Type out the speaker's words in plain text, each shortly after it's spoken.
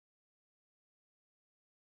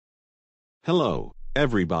Hello,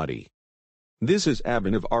 everybody. This is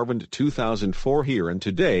Abin of Arvand 2004 here, and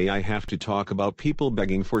today I have to talk about people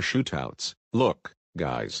begging for shoutouts. Look,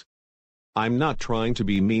 guys. I'm not trying to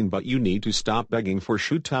be mean, but you need to stop begging for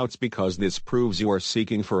shoutouts because this proves you are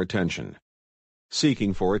seeking for attention.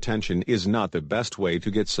 Seeking for attention is not the best way to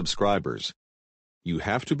get subscribers. You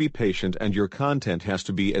have to be patient and your content has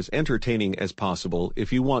to be as entertaining as possible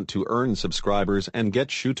if you want to earn subscribers and get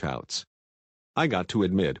shoutouts. I got to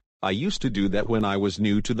admit, I used to do that when I was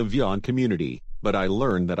new to the Vyond community, but I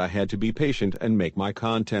learned that I had to be patient and make my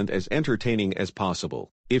content as entertaining as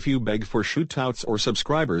possible. If you beg for shoutouts or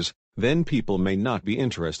subscribers, then people may not be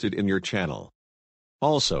interested in your channel.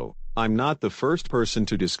 Also, I'm not the first person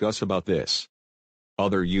to discuss about this.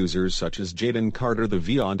 Other users such as Jaden Carter the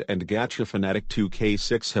Vyond and Gacha Fanatic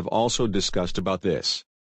 2K6 have also discussed about this.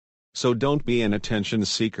 So don't be an attention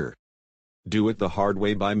seeker. Do it the hard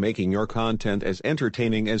way by making your content as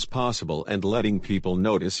entertaining as possible and letting people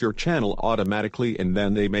notice your channel automatically, and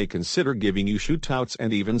then they may consider giving you shoutouts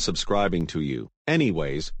and even subscribing to you.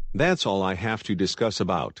 Anyways, that's all I have to discuss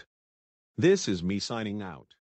about. This is me signing out.